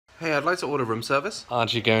Hey, I'd like to order room service.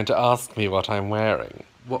 Aren't you going to ask me what I'm wearing?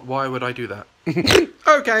 Why would I do that?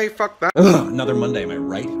 Okay, fuck that. Ugh, another Monday, am I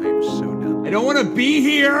right? I am so done. I don't want to be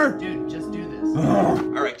here! Dude, just do this.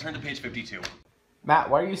 Alright, turn to page 52. Matt,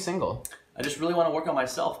 why are you single? I just really want to work on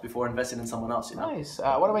myself before investing in someone else, you know? Nice.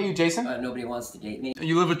 What about you, Jason? Nobody wants to date me.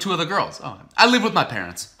 You live with 2 other girls. Oh, I live with my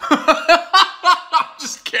parents.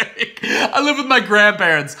 Just kidding. I live with my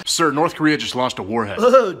grandparents. Sir, North Korea just launched a warhead.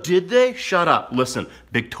 Oh, did they? Shut up. Listen,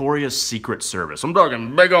 Victoria's Secret Service. I'm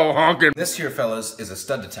talking big ol' honkin'. This here, fellas, is a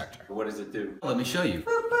stud detector. What does it do? Let me show you.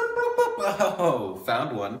 Oh,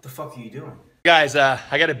 found one. What the fuck are you doing? Guys, I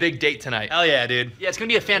got a big date tonight. Hell yeah, dude. Yeah, it's gonna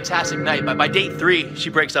be a fantastic night, but by date 3, she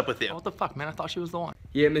breaks up with him. What the fuck, man? I thought she was the one.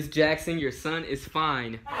 Yeah, Miss Jackson, your son is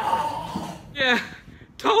fine. Yeah,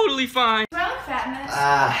 totally fine. What's wrong, fatness?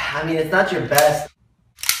 I mean, it's not your best.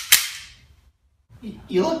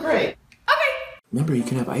 You look great. Okay. Remember, you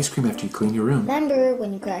can have ice cream after you clean your room. Remember,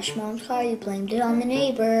 when you crashed Mom's car, you blamed it on the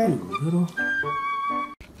neighbor. Ooh, little.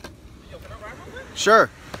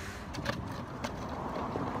 Sure.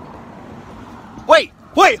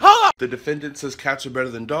 Wait, hold up! The defendant says cats are better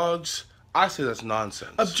than dogs. I say that's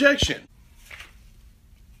nonsense. Objection.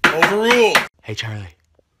 Overruled. Hey, Charlie.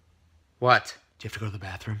 What? Do you have to go to the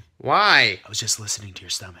bathroom? Why? I was just listening to your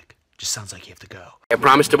stomach. Just sounds like you have to go. I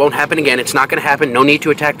promised it won't happen again. It's not gonna happen. No need to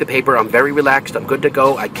attack the paper. I'm very relaxed. I'm good to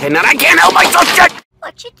go. I can't help myself, shit!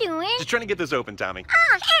 What you doing? Just trying to get this open, Tommy.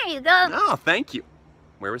 Oh, there you go. Oh, thank you.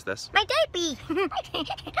 Where was this? My diaper.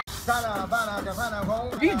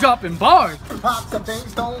 You dropping bars.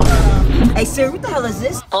 Hey, sir, what the hell is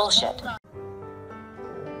this? Bullshit.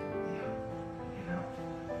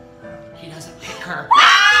 He doesn't like her.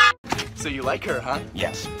 So you like her, huh?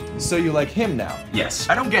 Yes. So you like him now? Yes.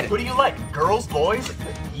 I don't get it. What do you like? Girls, boys?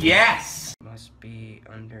 Yes! Must be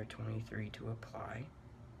under 23 to apply.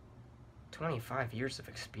 25 years of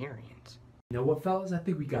experience. You know what, fellas? I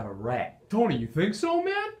think we got a rat. Tony, you think so,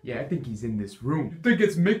 man? Yeah, I think he's in this room. You think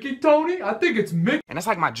it's Mickey, Tony? I think it's Mickey. And that's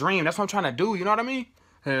like my dream. That's what I'm trying to do, you know what I mean?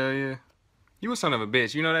 Hell yeah. You a son of a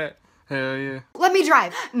bitch, you know that? Hell yeah. Let me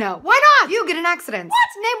drive. No. Why not? You get an accident. What?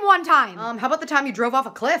 Name one time. How about the time you drove off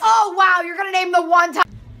a cliff? Oh, wow. You're gonna name the one time.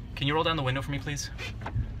 Can you roll down the window for me, please?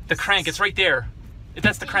 The crank, it's right there. If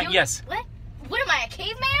that's the crank, yes. What? What am I, a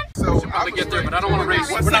caveman? So, Should probably get there, but I don't want to race.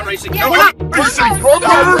 We're not racing. Yeah, we're not racing.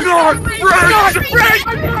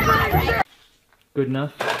 Good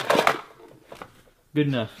enough. Good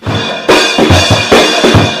enough.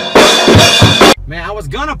 Man, I was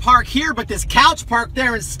gonna park here, but this couch parked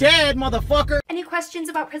there instead, motherfucker. Any questions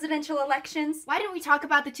about presidential elections? Why don't we talk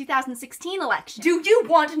about the 2016 election? Do you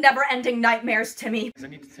want never-ending nightmares, Timmy? I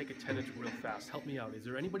need to take attendance real fast. Help me out. Is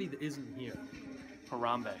there anybody that isn't here?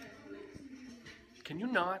 Harambe. Can you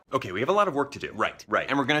not? Okay, we have a lot of work to do. Right.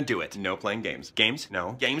 And we're gonna do it. No playing games. Games?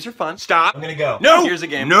 No. Games are fun. Stop. I'm gonna go. No! Here's a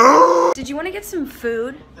game. No! Did you want to get some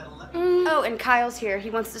food? Oh, and Kyle's here. He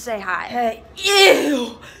wants to say hi. Hey.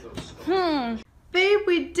 Ew! Babe,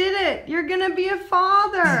 we did it. You're gonna be a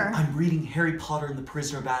father. I'm reading Harry Potter and the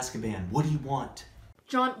Prisoner of Azkaban. What do you want?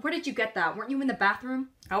 John, where did you get that? Weren't you in the bathroom?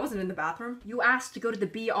 I wasn't in the bathroom. You asked to go to the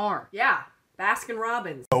BR. Yeah, Baskin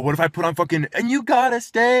Robbins. Oh, what if I put on fucking and you gotta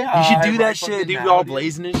stay high? You should do that shit, dude. All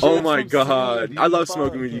blazing and shit. Oh my god. I love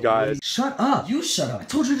smoking with you guys. Shut up. You shut up. I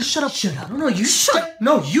told you to shut up. Shut up. No, you shut up.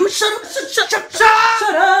 No, you shut up. Shut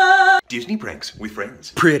up. Disney pranks with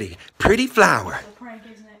friends. Pretty flower. That's a prank,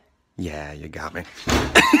 isn't it? Yeah, you got me.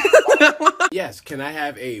 Yes, can I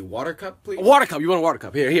have a water cup, please? A water cup. You want a water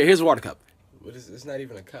cup? Here's a water cup. What is, it's not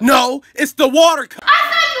even a cup. No, it's the water cup. I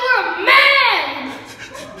thought you were a man!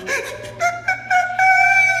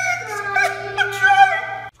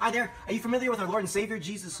 Hi there. Are you familiar with our Lord and Savior,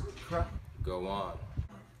 Jesus Christ? Go on.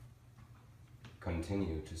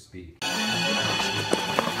 Continue to speak.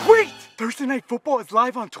 Wait! Thursday Night Football is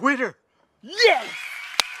live on Twitter. Yes!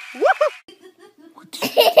 Woohoo!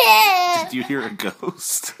 Did you hear a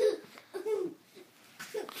ghost?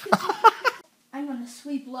 I'm gonna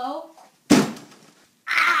sweep low.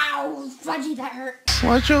 Ow! Fudgy, that hurt.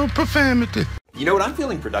 Watch your profanity. You know what? I'm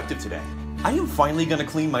feeling productive today. I am finally gonna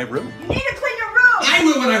clean my room. You need to clean your room! I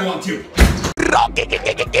will when I want to.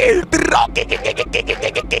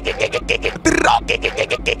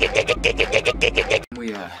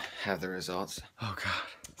 We, have the results. Oh, God.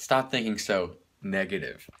 Stop thinking so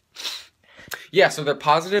negative. Yeah, so they're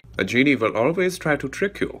positive. A genie will always try to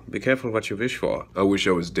trick you. Be careful what you wish for. I wish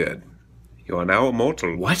I was dead. You are now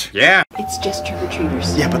immortal. What? Yeah! It's just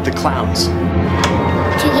trick-or-treaters. Yeah, but the clowns.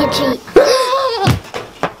 Trick-or-treat.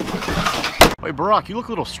 Wait, Barack, you look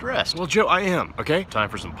a little stressed. Well, Joe, I am, okay? Time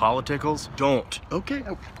for some politicals? Don't. Okay?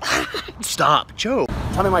 Stop. Joe.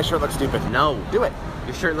 Tell me my shirt looks stupid. No. Do it.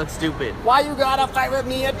 Your shirt looks stupid. Why you gotta fight with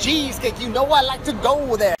me at Cheesecake? You know I like to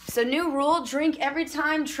go there. So new rule, drink every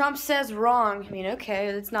time Trump says wrong. I mean, okay,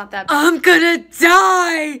 it's not that bad. I'm gonna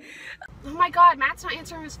die! Oh my god, Matt's not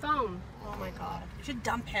answering his phone. Oh my god. You should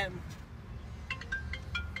dump him.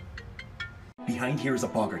 Behind here is a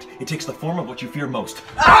boggart. It takes the form of what you fear most.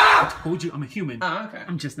 I told you I'm a human. Oh, okay.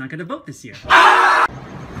 I'm just not gonna vote this year.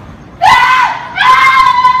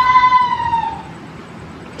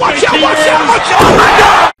 Watch out! Watch out! Watch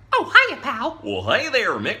out! Oh, hiya, pal. Well, hey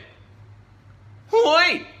there, Mick.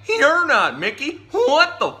 Wait, you're not Mickey.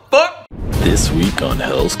 What the fuck? This week on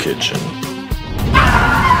Hell's Kitchen.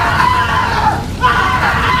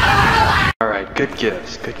 Alright, good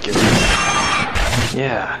gives, good gives.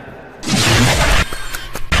 Yeah.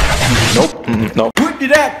 Nope. Nope. What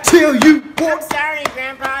did I tell you? I'm sorry,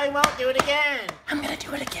 Grandpa. I won't do it again. I'm gonna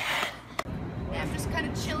do it again. Yeah, I'm just kind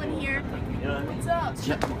of chilling here. What's up?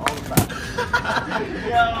 Catch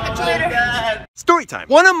you later. Story time.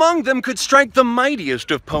 One among them could strike the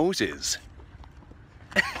mightiest of poses.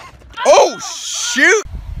 Oh, shoot!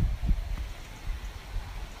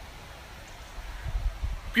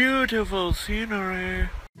 Beautiful scenery.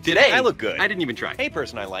 Today, I look good. I didn't even try. Hey,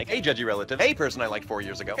 person I like. Hey, judgy relative. Hey, person I liked 4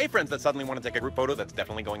 years ago. Hey, friends that suddenly want to take a group photo that's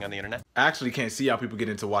definitely going on the internet. I actually can't see how people get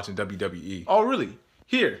into watching WWE. Oh, really?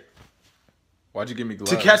 Here. Why'd you give me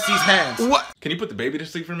gloves? To catch these hands. What? Can you put the baby to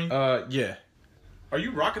sleep for me? Yeah. Are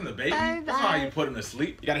you rocking the baby? That's not how you put him to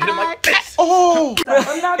sleep. You gotta hit him like this. Oh!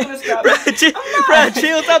 I'm not gonna stop. Brad,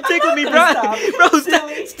 chill, stop tickling me, Brad. Bro, stop.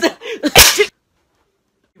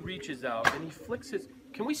 He reaches out and he flicks his...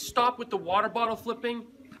 Can we stop with the water bottle flipping?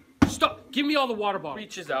 Stop! Give me all the water bottles.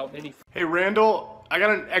 Reaches out and he... Hey, Randall, I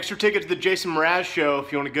got an extra ticket to the Jason Mraz show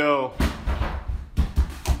if you want to go.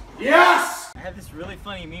 Yes! I have this really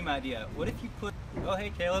funny meme idea. What if you put... Oh,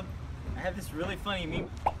 hey, Caleb. I have this really funny meme...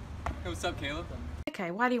 Hey, what's up, Caleb?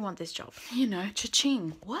 Okay, why do you want this job? You know,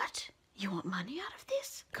 cha-ching. What? You want money out of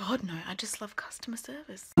this? God, no. I just love customer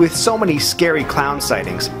service. With so many scary clown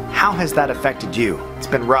sightings, how has that affected you? It's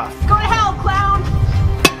been rough. Go to hell, clown!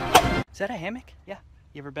 Is that a hammock? Yeah.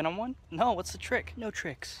 You ever been on one? No, what's the trick? No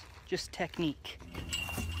tricks. Just technique.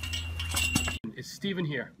 Is Steven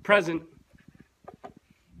here? Present.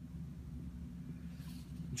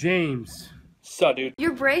 James. Sup, dude?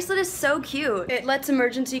 Your bracelet is so cute. It lets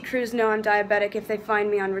emergency crews know I'm diabetic if they find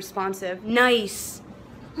me unresponsive. Nice.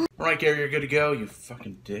 Right, Gary, you're good to go, you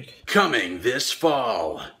fucking dick. Coming this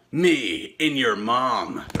fall, me in your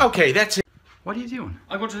mom. Okay, that's it. What are you doing?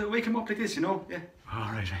 I got to wake him up like this, you know? Yeah.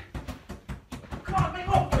 All right.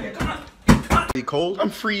 You cold? I'm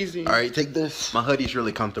freezing. All right, take this. My hoodie's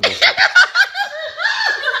really comfortable.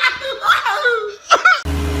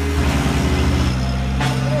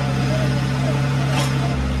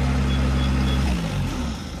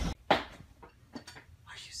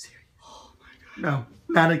 No,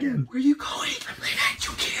 not again. Where are you going? I'm leaving.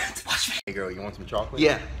 You can't. Watch me. Hey, girl, you want some chocolate?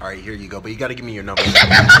 Yeah. All right, here you go. But you got to give me your number.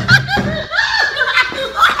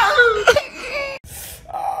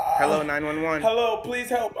 Hello, 911. Hello, please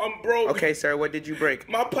help. I'm broke. Okay, sir, what did you break?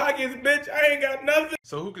 My pockets, bitch. I ain't got nothing.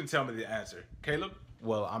 So who can tell me the answer? Caleb?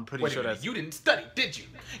 Well, I'm pretty sure that's... You didn't study, did you?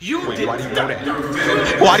 Wait, why do you know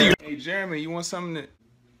that? Why do you... Hey, Jeremy, you want something that...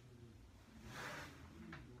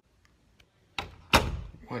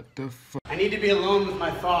 What the fuck? I need to be alone with my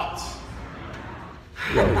thoughts.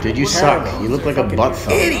 Yo, dude, you suck. You look like a butt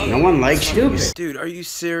thumb. No one likes you. Dude, are you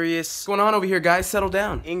serious? What's going on over here, guys? Settle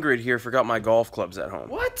down. Ingrid here forgot my golf clubs at home.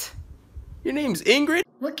 What? Your name's Ingrid?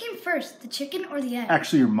 What came first, the chicken or the egg?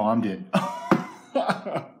 Actually, your mom did.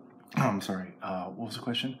 Oh, I'm sorry. What was the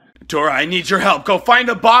question? Tora, I need your help. Go find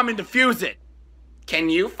a bomb and defuse it. Can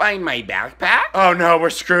you find my backpack? Oh no, we're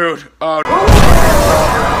screwed. Oh.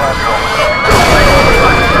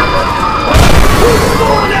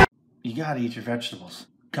 You gotta eat your vegetables.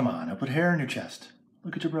 Come on, now put hair in your chest.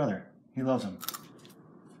 Look at your brother. He loves them.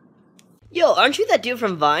 Yo, aren't you that dude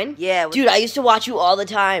from Vine? Yeah. Dude, I used to watch you all the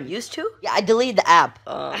time. Used to? Yeah, I deleted the app.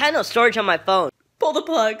 I had no storage on my phone. Pull the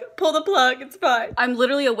plug. Pull the plug. It's fine. I'm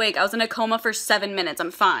literally awake. I was in a coma for 7 minutes.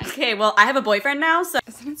 I'm fine. Okay, well, I have a boyfriend now, so...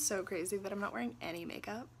 Isn't it so crazy that I'm not wearing any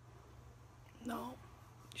makeup? No.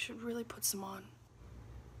 You should really put some on.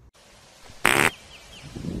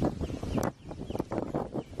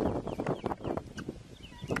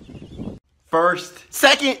 First,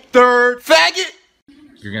 second, third, faggot!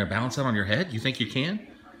 You're gonna balance that on your head? You think you can?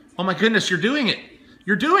 Oh my goodness, you're doing it!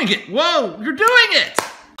 You're doing it! Whoa, you're doing it!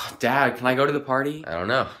 Dad, can I go to the party? I don't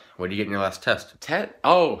know. What did you get in your last test?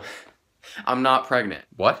 Oh, I'm not pregnant.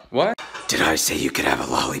 What? What? Did I say you could have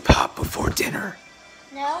a lollipop before dinner?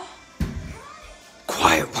 No?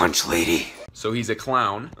 Quiet lunch, lady. So he's a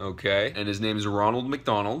clown, okay? And his name is Ronald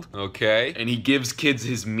McDonald, okay? And he gives kids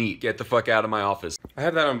his meat. Get the fuck out of my office. I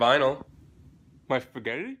have that on vinyl. My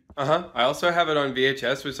spaghetti? Uh-huh. I also have it on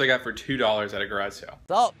VHS, which I got for $2 at a garage sale.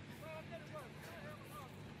 Stop.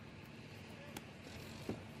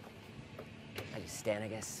 I just stand, I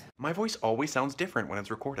guess. My voice always sounds different when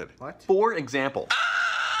it's recorded. What? For example.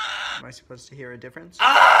 Am I supposed to hear a difference?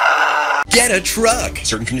 Get a truck!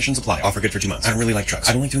 Certain conditions apply. Offer good for 2 months. I don't really like trucks.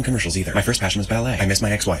 I don't like doing commercials either. My first passion was ballet. I miss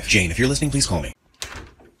my ex-wife. Jane, if you're listening, please call me.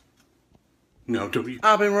 No, don't you?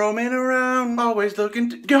 I've been roaming around, always looking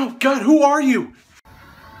to... Yo, God, who are you?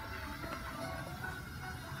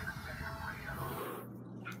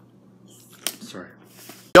 Sorry.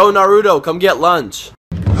 Yo, Naruto, come get lunch.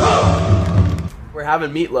 We're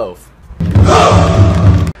having meatloaf.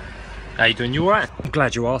 How you doing? You alright? I'm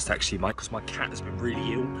glad you asked actually, Mike, because my cat has been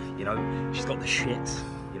really ill. You know, she's got the shits.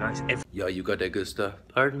 You know, it's every... Yo, you got that good stuff.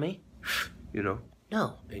 Pardon me? You know?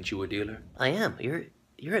 No. Ain't you a dealer? I am.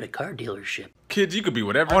 You're at a car dealership. Kids, you could be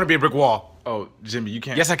whatever. I want to be a brick wall. Oh, Jimmy, you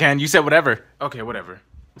can't. Yes, I can. You said whatever. Okay, whatever.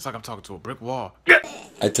 It's like I'm talking to a brick wall.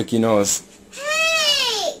 I took your nose.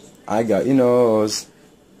 I got your nose.